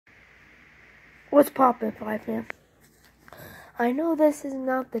What's poppin', Fly Fam? I know this is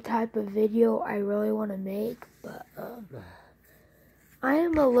not the type of video I really want to make, but I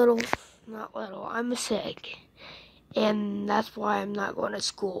am I'm sick, and that's why I'm not going to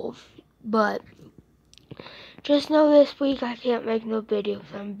school. But just know this week I can't make no videos.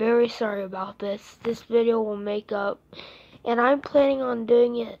 I'm very sorry about this. This video will make up, and I'm planning on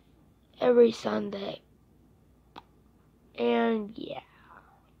doing it every Sunday. And yeah.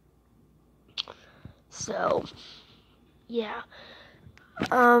 So, yeah.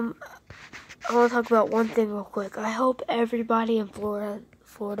 I want to talk about one thing real quick. I hope everybody in Florida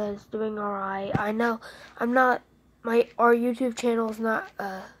is doing alright. I know our YouTube channel is not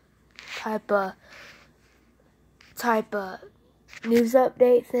a type of news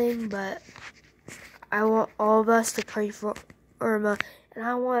update thing, but I want all of us to pray for Irma, and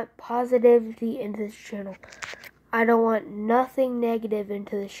I want positivity into this channel. I don't want nothing negative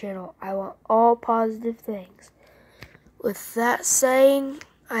into this channel. I want all positive things. With that saying,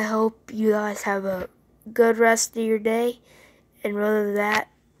 I hope you guys have a good rest of your day. And rather than that,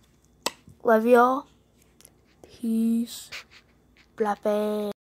 love y'all. Peace. Blah, blah.